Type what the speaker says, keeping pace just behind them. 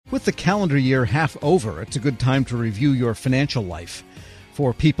With the calendar year half over, it's a good time to review your financial life.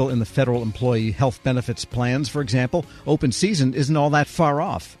 For people in the federal employee health benefits plans, for example, open season isn't all that far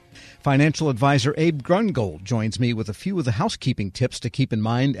off. Financial advisor Abe Grungold joins me with a few of the housekeeping tips to keep in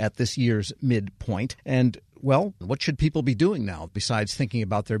mind at this year's midpoint. And, well, what should people be doing now besides thinking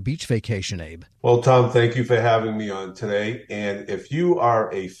about their beach vacation, Abe? Well, Tom, thank you for having me on today. And if you are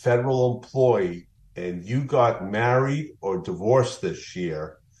a federal employee and you got married or divorced this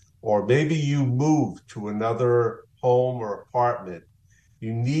year, or maybe you moved to another home or apartment,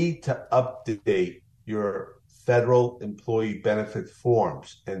 you need to update your federal employee benefit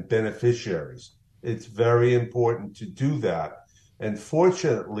forms and beneficiaries. It's very important to do that. And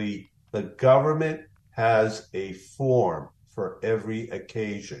fortunately, the government has a form for every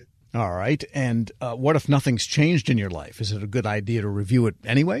occasion. All right. And what if nothing's changed in your life? Is it a good idea to review it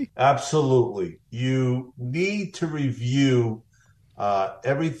anyway? Absolutely. You need to review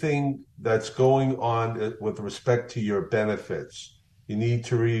everything that's going on with respect to your benefits. You need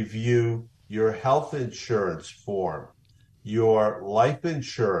to review your health insurance form, your life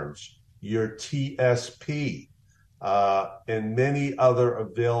insurance, your TSP, and many other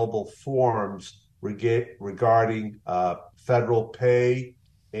available forms regarding federal pay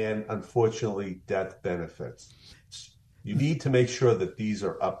and, unfortunately, death benefits. You need to make sure that these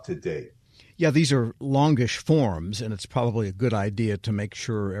are up to date. Yeah, these are longish forms, and it's probably a good idea to make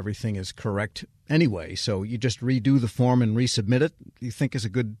sure everything is correct anyway. So you just redo the form and resubmit it, you think is a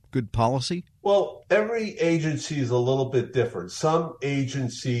good policy? Well, every agency is a little bit different. Some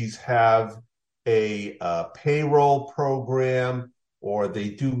agencies have a payroll program, or they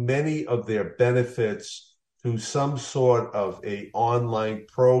do many of their benefits through some sort of a online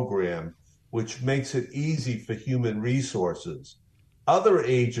program, which makes it easy for human resources. Other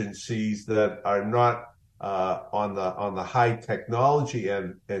agencies that are not on the high technology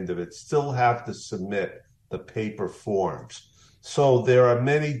end of it still have to submit the paper forms. So there are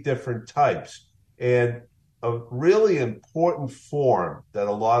many different types. And a really important form that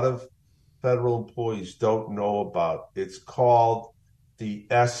a lot of federal employees don't know about, it's called the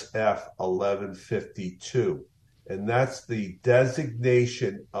SF 1152. And that's the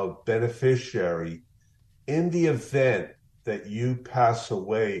designation of beneficiary in the event that you pass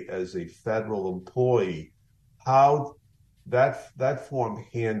away as a federal employee. How that form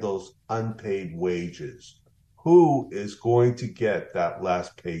handles unpaid wages. Who is going to get that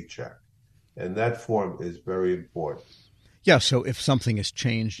last paycheck? And that form is very important. Yeah, so if something has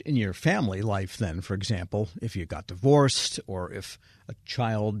changed in your family life then, for example, if you got divorced or if a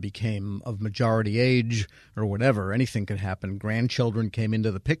child became of majority age or whatever, anything could happen, grandchildren came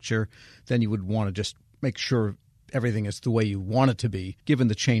into the picture, then you would want to just make sure everything is the way you want it to be, given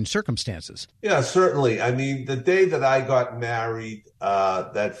the changed circumstances. Yeah, certainly. I mean, the day that I got married,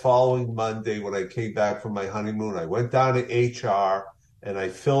 that following Monday when I came back from my honeymoon, I went down to HR and I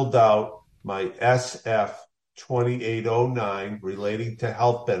filled out my SF 2809 relating to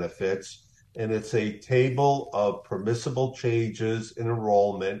health benefits. And it's a table of permissible changes in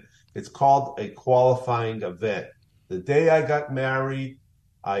enrollment. It's called a qualifying event. The day I got married,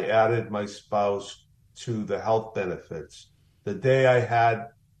 I added my spouse to the health benefits. The day I had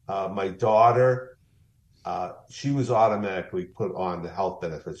my daughter, she was automatically put on the health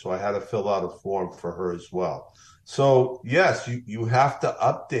benefits. So I had to fill out a form for her as well. So yes, you have to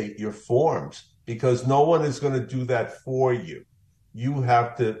update your forms because no one is going to do that for you. You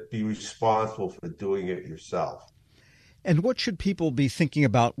have to be responsible for doing it yourself. And what should people be thinking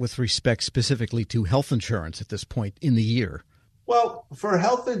about with respect specifically to health insurance at this point in the year? Well, for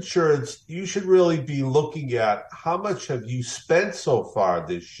health insurance, you should really be looking at how much have you spent so far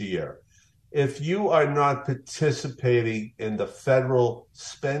this year. If you are not participating in the federal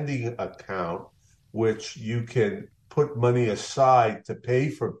spending account, which you can put money aside to pay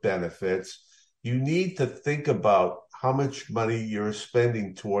for benefits, you need to think about how much money you're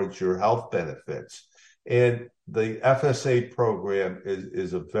spending towards your health benefits. And the FSA program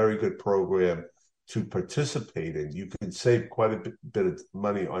is a very good program to participate in. You can save quite a bit of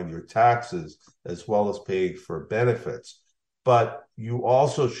money on your taxes as well as paying for benefits. But you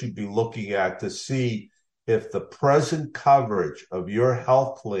also should be looking at to see if the present coverage of your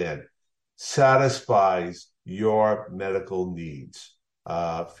health plan satisfies your medical needs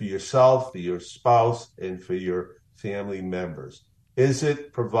for yourself, for your spouse, and for your family members. Is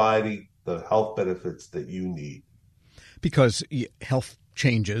it providing the health benefits that you need? Because health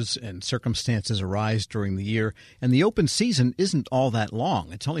changes and circumstances arise during the year, and the open season isn't all that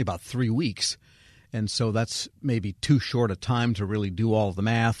long. It's only about 3 weeks. And so that's maybe too short a time to really do all of the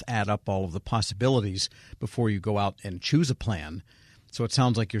math, add up all of the possibilities before you go out and choose a plan. So it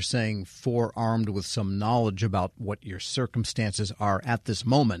sounds like you're saying, forearmed with some knowledge about what your circumstances are at this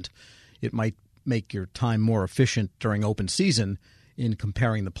moment, it might make your time more efficient during open season in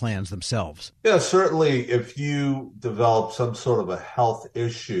comparing the plans themselves. Yeah, certainly if you develop some sort of a health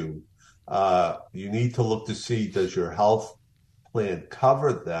issue, you need to look to see, does your health plan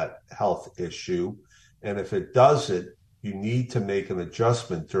cover that health issue? And if it doesn't, you need to make an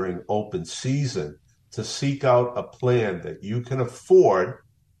adjustment during open season to seek out a plan that you can afford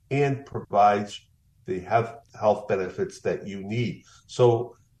and provides the health benefits that you need.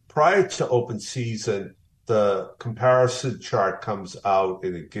 So prior to open season, the comparison chart comes out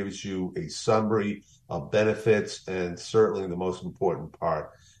and it gives you a summary of benefits. And certainly the most important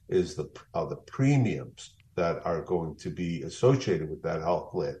part is the premiums that are going to be associated with that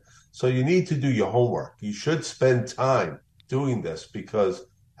health plan. So you need to do your homework. You should spend time doing this because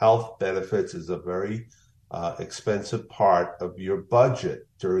health benefits is a very expensive part of your budget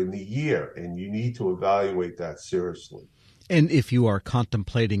during the year, and you need to evaluate that seriously. And if you are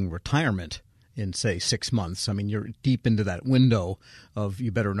contemplating retirement in, say, 6 months, I mean, you're deep into that window of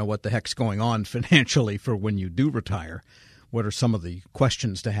you better know what the heck's going on financially for when you do retire. What are some of the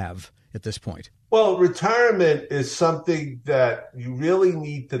questions to have at this point? Well, retirement is something that you really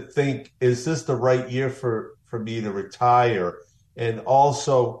need to think, is this the right year for me to retire? And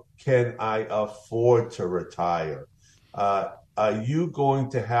also, can I afford to retire? Are you going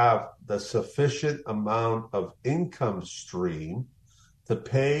to have the sufficient amount of income stream to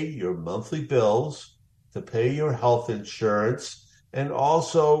pay your monthly bills, to pay your health insurance, and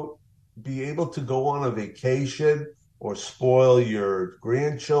also be able to go on a vacation or spoil your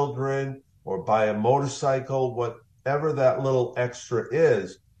grandchildren or buy a motorcycle, whatever that little extra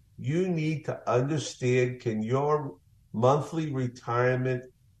is? You need to understand, can your monthly retirement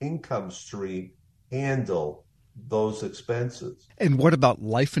income stream handle those expenses? And what about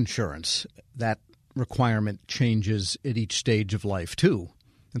life insurance? That requirement changes at each stage of life, too.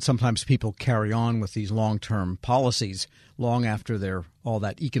 And sometimes people carry on with these long-term policies long after they're all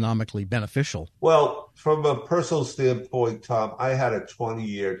that economically beneficial. Well, from a personal standpoint, Tom, I had a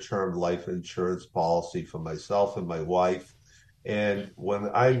 20-year term life insurance policy for myself and my wife. And when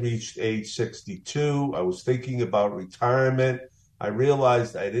I reached age 62, I was thinking about retirement. I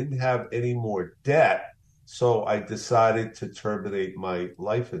realized I didn't have any more debt, so I decided to terminate my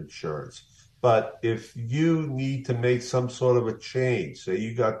life insurance. But if you need to make some sort of a change, say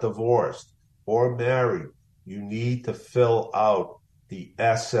you got divorced or married, you need to fill out the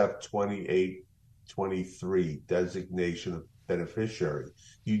SF-2823 designation of beneficiary.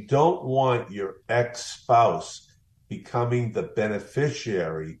 You don't want your ex-spouse becoming the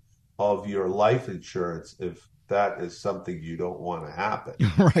beneficiary of your life insurance if that is something you don't want to happen.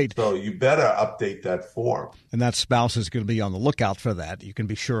 Right. So you better update that form. And that spouse is going to be on the lookout for that. You can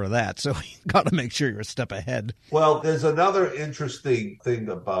be sure of that. So you've got to make sure you're a step ahead. Well, there's another interesting thing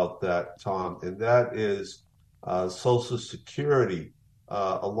about that, Tom, and that is Social Security.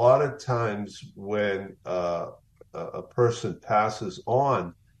 A lot of times when a person passes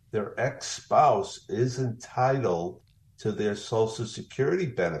on, their ex-spouse is entitled to their Social Security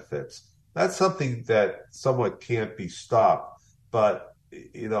benefits. That's something that somewhat can't be stopped. But,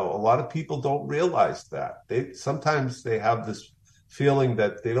 a lot of people don't realize that. Sometimes they have this feeling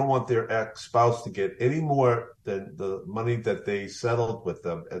that they don't want their ex-spouse to get any more than the money that they settled with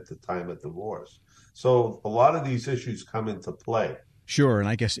them at the time of divorce. So a lot of these issues come into play. Sure, and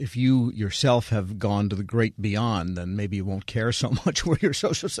I guess if you yourself have gone to the great beyond, then maybe you won't care so much where your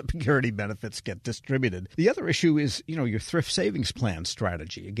Social Security benefits get distributed. The other issue is, your thrift savings plan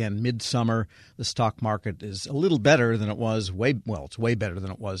strategy. Again, midsummer, the stock market is a little better than it was it's way better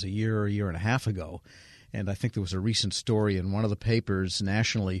than it was a year and a half ago. And I think there was a recent story in one of the papers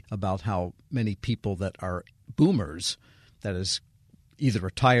nationally about how many people that are boomers, that is either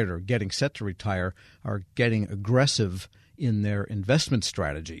retired or getting set to retire, are getting aggressive in their investment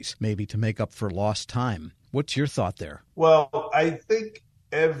strategies, maybe to make up for lost time. What's your thought there? Well, I think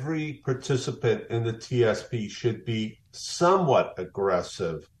every participant in the TSP should be somewhat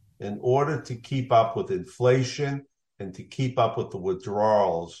aggressive in order to keep up with inflation and to keep up with the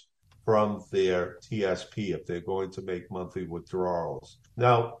withdrawals from their TSP if they're going to make monthly withdrawals.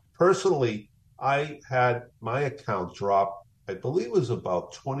 Now, personally, I had my account drop, I believe it was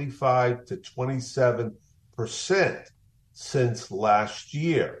about 25 to 27% since last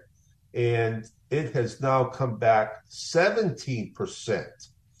year. And it has now come back 17%.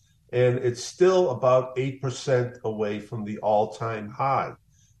 And it's still about 8% away from the all-time high.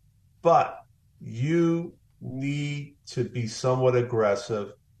 But you need to be somewhat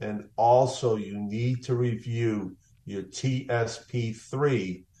aggressive, and also you need to review your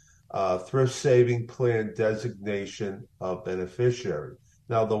TSP3, Thrift Saving Plan designation of beneficiary.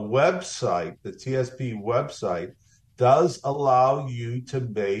 Now, the website, the TSP website, does allow you to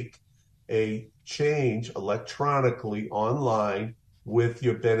make a change electronically online with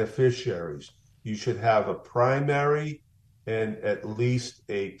your beneficiaries. You should have a primary and at least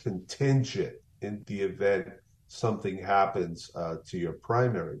a contingent in the event something happens to your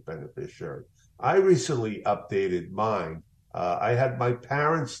primary beneficiary. I recently updated mine. I had my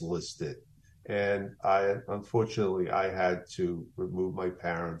parents listed, and unfortunately I had to remove my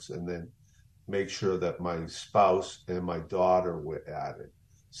parents and then make sure that my spouse and my daughter were added.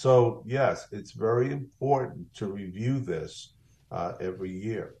 So yes, it's very important to review this every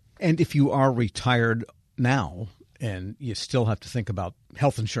year. And if you are retired now and you still have to think about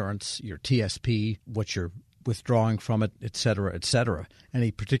health insurance, your TSP, what you're withdrawing from it, et cetera,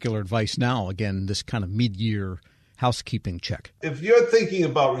 any particular advice now, again, this kind of mid-year housekeeping check? If you're thinking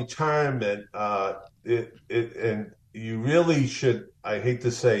about retirement, and you really should, I hate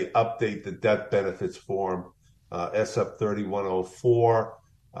to say, update the death benefits form, SF 3104,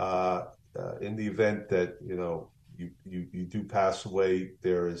 in the event that, you do pass away,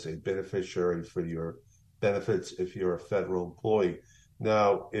 there is a beneficiary for your benefits if you're a federal employee.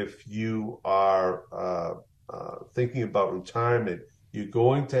 Now, if you are thinking about retirement, you're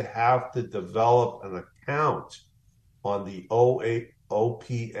going to have to develop an account on the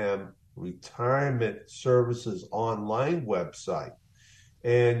OPM Retirement Services online website.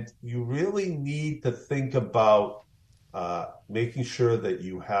 And you really need to think about making sure that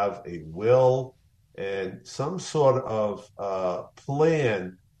you have a will and some sort of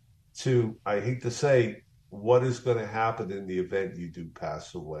plan to, I hate to say, what is going to happen in the event you do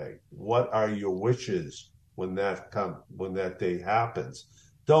pass away? What are your wishes when that day happens?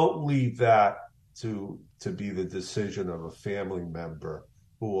 Don't leave that to be the decision of a family member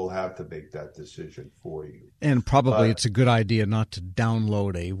who will have to make that decision for you. And probably it's a good idea not to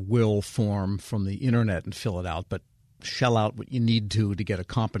download a will form from the internet and fill it out, but shell out what you need to get a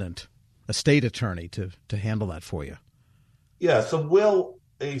competent estate attorney to handle that for you. Yes,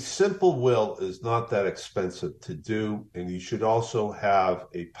 a simple will is not that expensive to do, and you should also have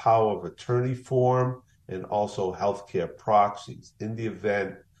a power of attorney form and also healthcare proxies. In the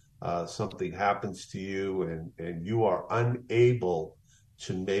event something happens to you and you are unable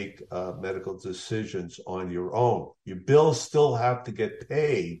to make medical decisions on your own, your bills still have to get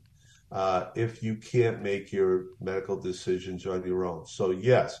paid if you can't make your medical decisions on your own. So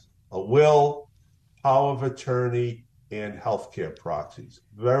yes, a will, power of attorney, and healthcare proxies.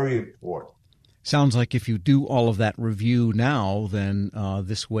 Very important. Sounds like if you do all of that review now, then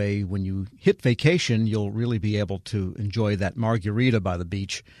this way, when you hit vacation, you'll really be able to enjoy that margarita by the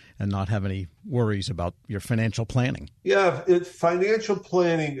beach and not have any worries about your financial planning. Yeah, financial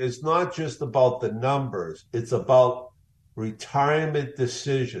planning is not just about the numbers. It's about retirement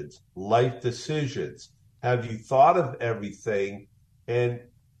decisions, life decisions. Have you thought of everything? And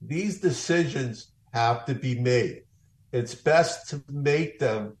these decisions have to be made. It's best to make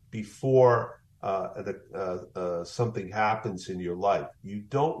them before something happens in your life. You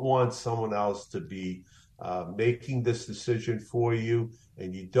don't want someone else to be making this decision for you,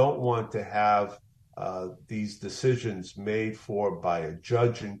 and you don't want to have these decisions made by a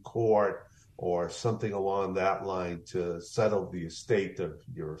judge in court or something along that line to settle the estate of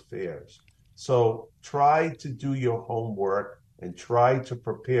your affairs. So try to do your homework and try to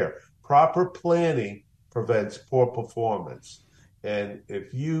prepare. Proper planning prevents poor performance. And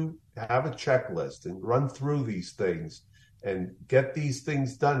if you have a checklist and run through these things and get these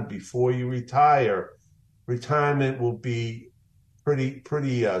things done before you retire, retirement will be pretty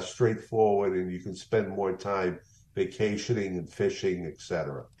straightforward, and you can spend more time vacationing and fishing,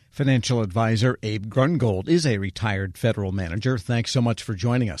 etc. Financial advisor Abe Grungold is a retired federal manager. Thanks so much for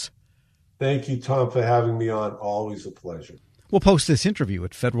joining us. Thank you, Tom, for having me on. Always a pleasure. We'll post this interview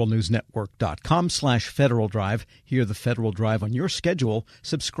at federalnewsnetwork.com/Federal Drive. Hear the Federal Drive on your schedule.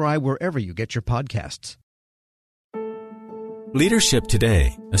 Subscribe wherever you get your podcasts. Leadership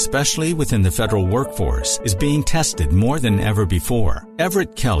today, especially within the federal workforce, is being tested more than ever before.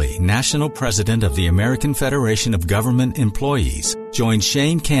 Everett Kelly, National President of the American Federation of Government Employees, joined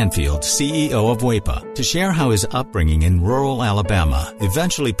Shane Canfield, CEO of WEPA, to share how his upbringing in rural Alabama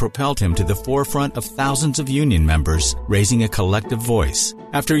eventually propelled him to the forefront of thousands of union members, raising a collective voice.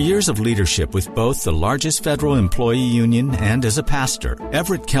 After years of leadership with both the largest federal employee union and as a pastor,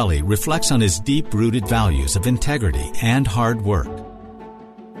 Everett Kelly reflects on his deep-rooted values of integrity and hard work.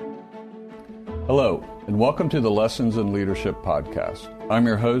 Hello, and welcome to the Lessons in Leadership podcast. I'm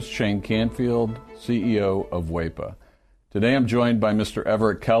your host, Shane Canfield, CEO of WEPA. Today I'm joined by Mr.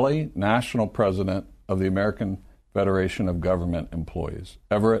 Everett Kelly, National President of the American Federation of Government Employees.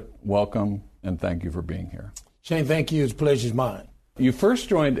 Everett, welcome, and thank you for being here. Shane, thank you. It's a pleasure's mine. You first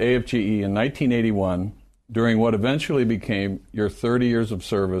joined AFGE in 1981 during what eventually became your 30 years of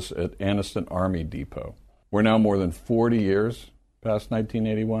service at Anniston Army Depot. We're now more than 40 years past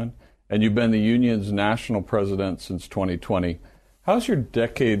 1981, and you've been the union's national president since 2020. How's your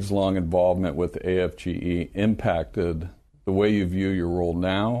decades-long involvement with AFGE impacted the way you view your role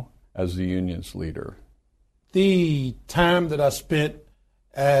now as the union's leader? The time that I spent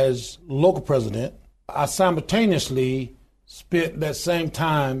as local president, I simultaneously spent that same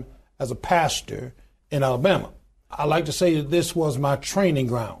time as a pastor in Alabama. I like to say that this was my training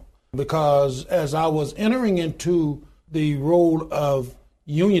ground because as I was entering into the role of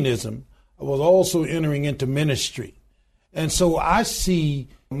unionism, I was also entering into ministry. And so I see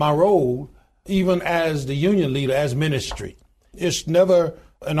my role, even as the union leader, as ministry. It's never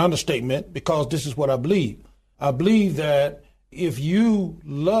an understatement because this is what I believe. I believe that if you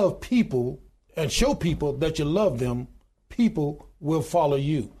love people and show people that you love them, people will follow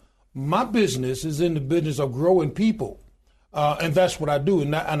you. My business is in the business of growing people, and that's what I do.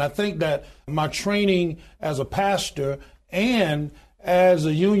 And I think that my training as a pastor and as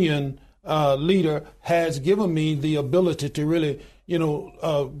a union leader has given me the ability to really,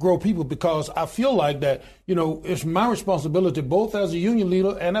 grow people because I feel like that, it's my responsibility both as a union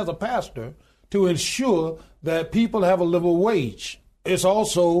leader and as a pastor to ensure that people have a livable wage. It's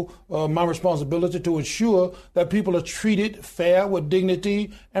also my responsibility to ensure that people are treated fair with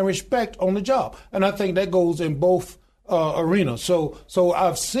dignity and respect on the job. And I think that goes in both arenas. So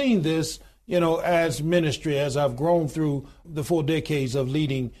I've seen this, as ministry, as I've grown through the 4 decades of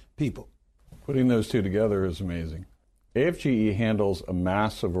leading people. Putting those two together is amazing. AFGE handles a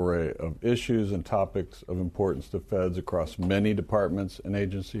massive array of issues and topics of importance to feds across many departments and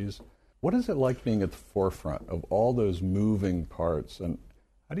agencies. What is it like being at the forefront of all those moving parts, and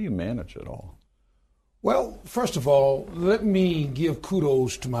how do you manage it all? Well, first of all, let me give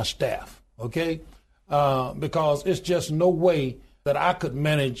kudos to my staff, okay? Because it's just no way that I could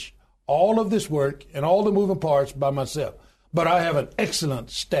manage all of this work and all the moving parts by myself. But I have an excellent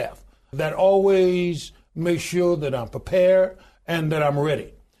staff that always makes sure that I'm prepared and that I'm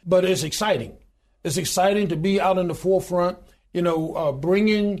ready. But it's exciting. It's exciting to be out in the forefront,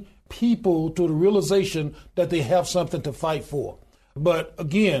 bringing people to the realization that they have something to fight for. But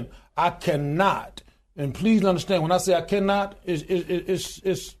again, I cannot, and please understand, when I say I cannot,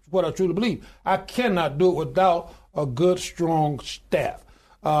 it's what I truly believe. I cannot do it without a good, strong staff.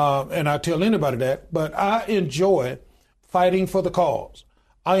 And I tell anybody that, but I enjoy fighting for the cause.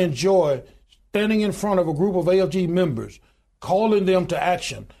 I enjoy standing in front of a group of AFG members, calling them to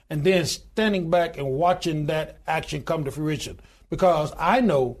action, and then standing back and watching that action come to fruition. Because I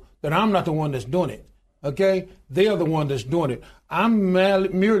know that I'm not the one that's doing it, okay? They are the one that's doing it. I'm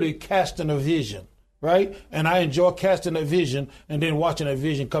merely casting a vision, right? And I enjoy casting a vision and then watching that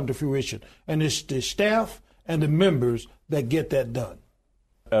vision come to fruition. And it's the staff and the members that get that done.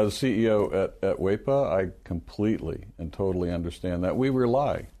 As CEO at WEPA, I completely and totally understand that. We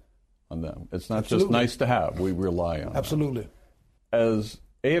rely on them. It's not Absolutely. Just nice to have. We rely on Absolutely. them. As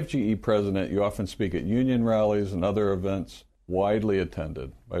AFGE president, you often speak at union rallies and other events widely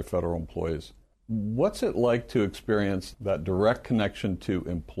attended by federal employees. What's it like to experience that direct connection to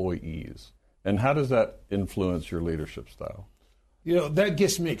employees? And how does that influence your leadership style? That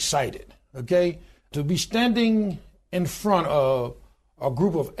gets me excited, okay? To be standing in front of a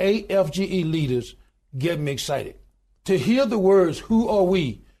group of AFGE leaders get me excited. To hear the words, who are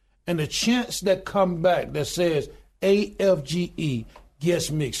we? And the chants that come back that says AFGE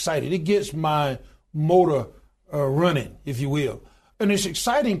gets me excited. It gets my motor running, if you will. And it's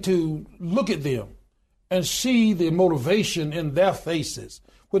exciting to look at them and see the motivation in their faces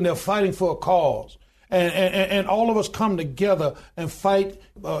when they're fighting for a cause. And all of us come together and fight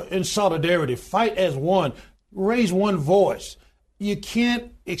in solidarity, fight as one, raise one voice. You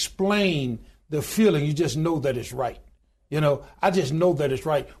can't explain the feeling. You just know that it's right. I just know that it's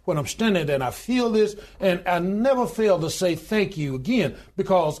right when I'm standing there and I feel this, and I never fail to say thank you again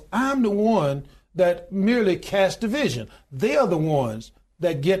because I'm the one that merely cast the vision. They are the ones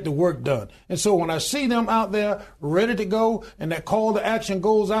that get the work done. And so when I see them out there ready to go and that call to action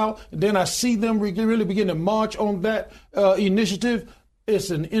goes out, and then I see them really begin to march on that initiative,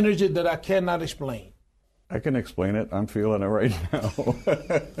 it's an energy that I cannot explain. I can explain it. I'm feeling it right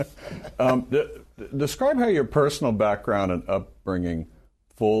now. Describe how your personal background and upbringing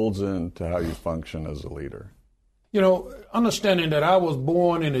folds into how you function as a leader. Understanding that I was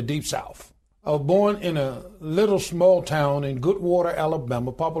born in the Deep South. I was born in a little small town in Goodwater,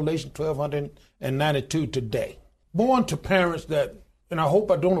 Alabama, population 1,292 today. Born to parents that, and I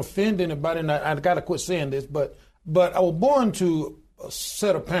hope I don't offend anybody, and I got to quit saying this, but I was born to a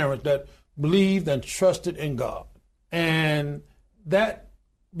set of parents that believed and trusted in God. And that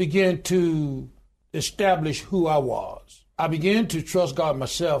began to establish who I was. I began to trust God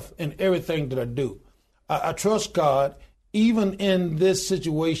myself in everything that I do. I trust God even in this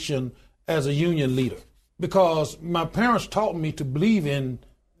situation as a union leader, because my parents taught me to believe in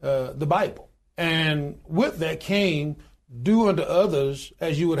the Bible. And with that came, do unto others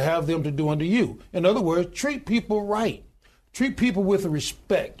as you would have them to do unto you. In other words, treat people right. Treat people with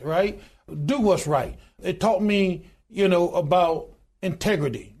respect, right? Do what's right. It taught me, about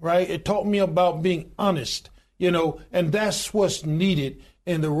integrity, right? It taught me about being honest, and that's what's needed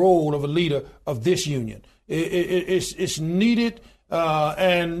in the role of a leader of this union. It's needed.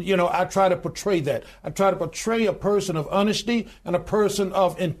 And I try to portray that. I try to portray a person of honesty and a person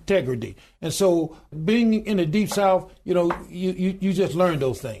of integrity. And so being in the Deep South, you just learn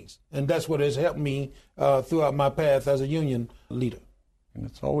those things. And that's what has helped me throughout my path as a union leader. And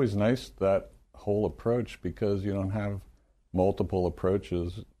it's always nice, that whole approach, because you don't have multiple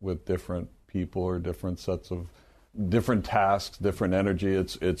approaches with different people or different sets of different tasks, different energy.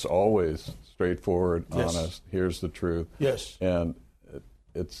 It's always straightforward, yes. Honest. Here's the truth. Yes. And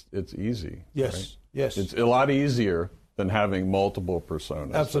it's easy. Yes. Right? Yes. It's a lot easier than having multiple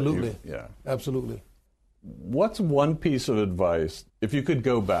personas. Absolutely. Yeah. Absolutely. What's one piece of advice, if you could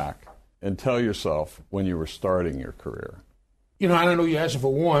go back and tell yourself when you were starting your career? I don't know you're asking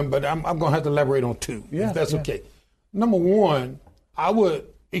for one, but I'm going to have to elaborate on two, if that's okay. Number one, I would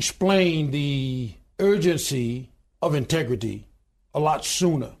explain the urgency of integrity a lot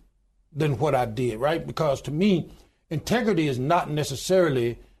sooner than what I did, right? Because to me, integrity is not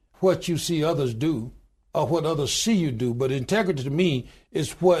necessarily what you see others do or what others see you do, but integrity to me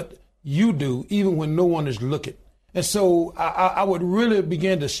is what you do even when no one is looking. And so I would really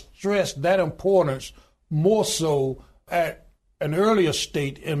begin to stress that importance more so at an earlier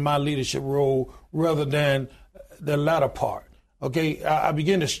state in my leadership role rather than the latter part. Okay, I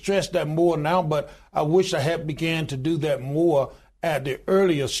begin to stress that more now, but I wish I had began to do that more at the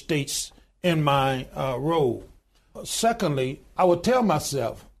earlier states in my role. Secondly, I would tell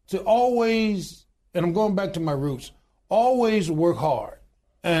myself to always, and I'm going back to my roots, always work hard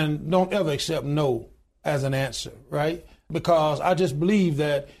and don't ever accept no as an answer, right? Because I just believe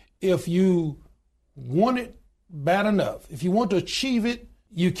that if you want it bad enough, if you want to achieve it,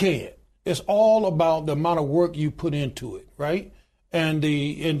 you can. It's all about the amount of work you put into it, right? And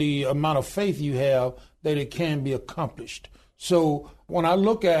the amount of faith you have that it can be accomplished. So when I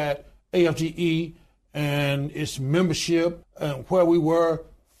look at AFGE and its membership and where we were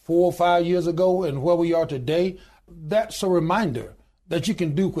 4 or 5 years ago and where we are today, that's a reminder that you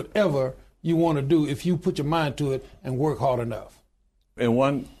can do whatever you want to do if you put your mind to it and work hard enough. And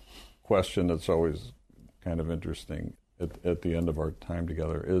one question that's always kind of interesting at the end of our time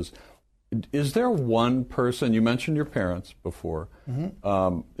together is there one person, you mentioned your parents before,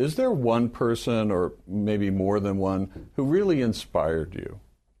 is there one person or maybe more than one who really inspired you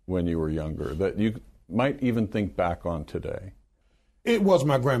when you were younger that you might even think back on today? It was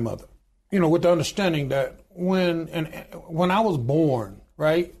my grandmother, with the understanding that when I was born,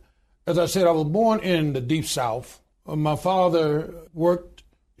 right, as I said, I was born in the Deep South. My father worked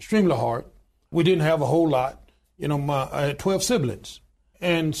extremely hard. We didn't have a whole lot. I had 12 siblings.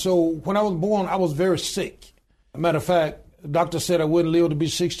 And so when I was born, I was very sick. Matter of fact, the doctor said I wouldn't live to be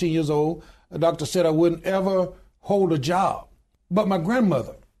 16 years old. The doctor said I wouldn't ever hold a job. But my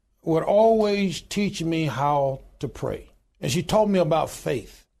grandmother would always teach me how to pray. And she taught me about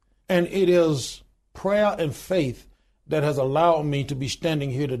faith. And it is prayer and faith that has allowed me to be standing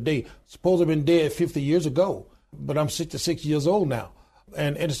here today. Suppose I've been dead 50 years ago, but I'm 66 years old now.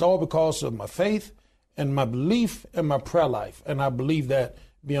 And it's all because of my faith and my belief and my prayer life. And I believe that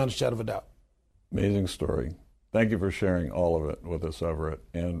beyond a shadow of a doubt. Amazing story. Thank you for sharing all of it with us, Everett,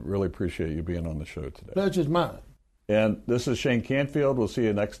 and really appreciate you being on the show today. Pleasure's mine. And this is Shane Canfield. We'll see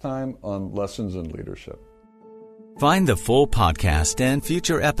you next time on Lessons in Leadership. Find the full podcast and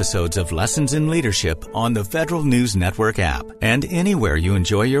future episodes of Lessons in Leadership on the Federal News Network app and anywhere you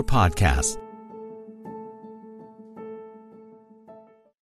enjoy your podcasts.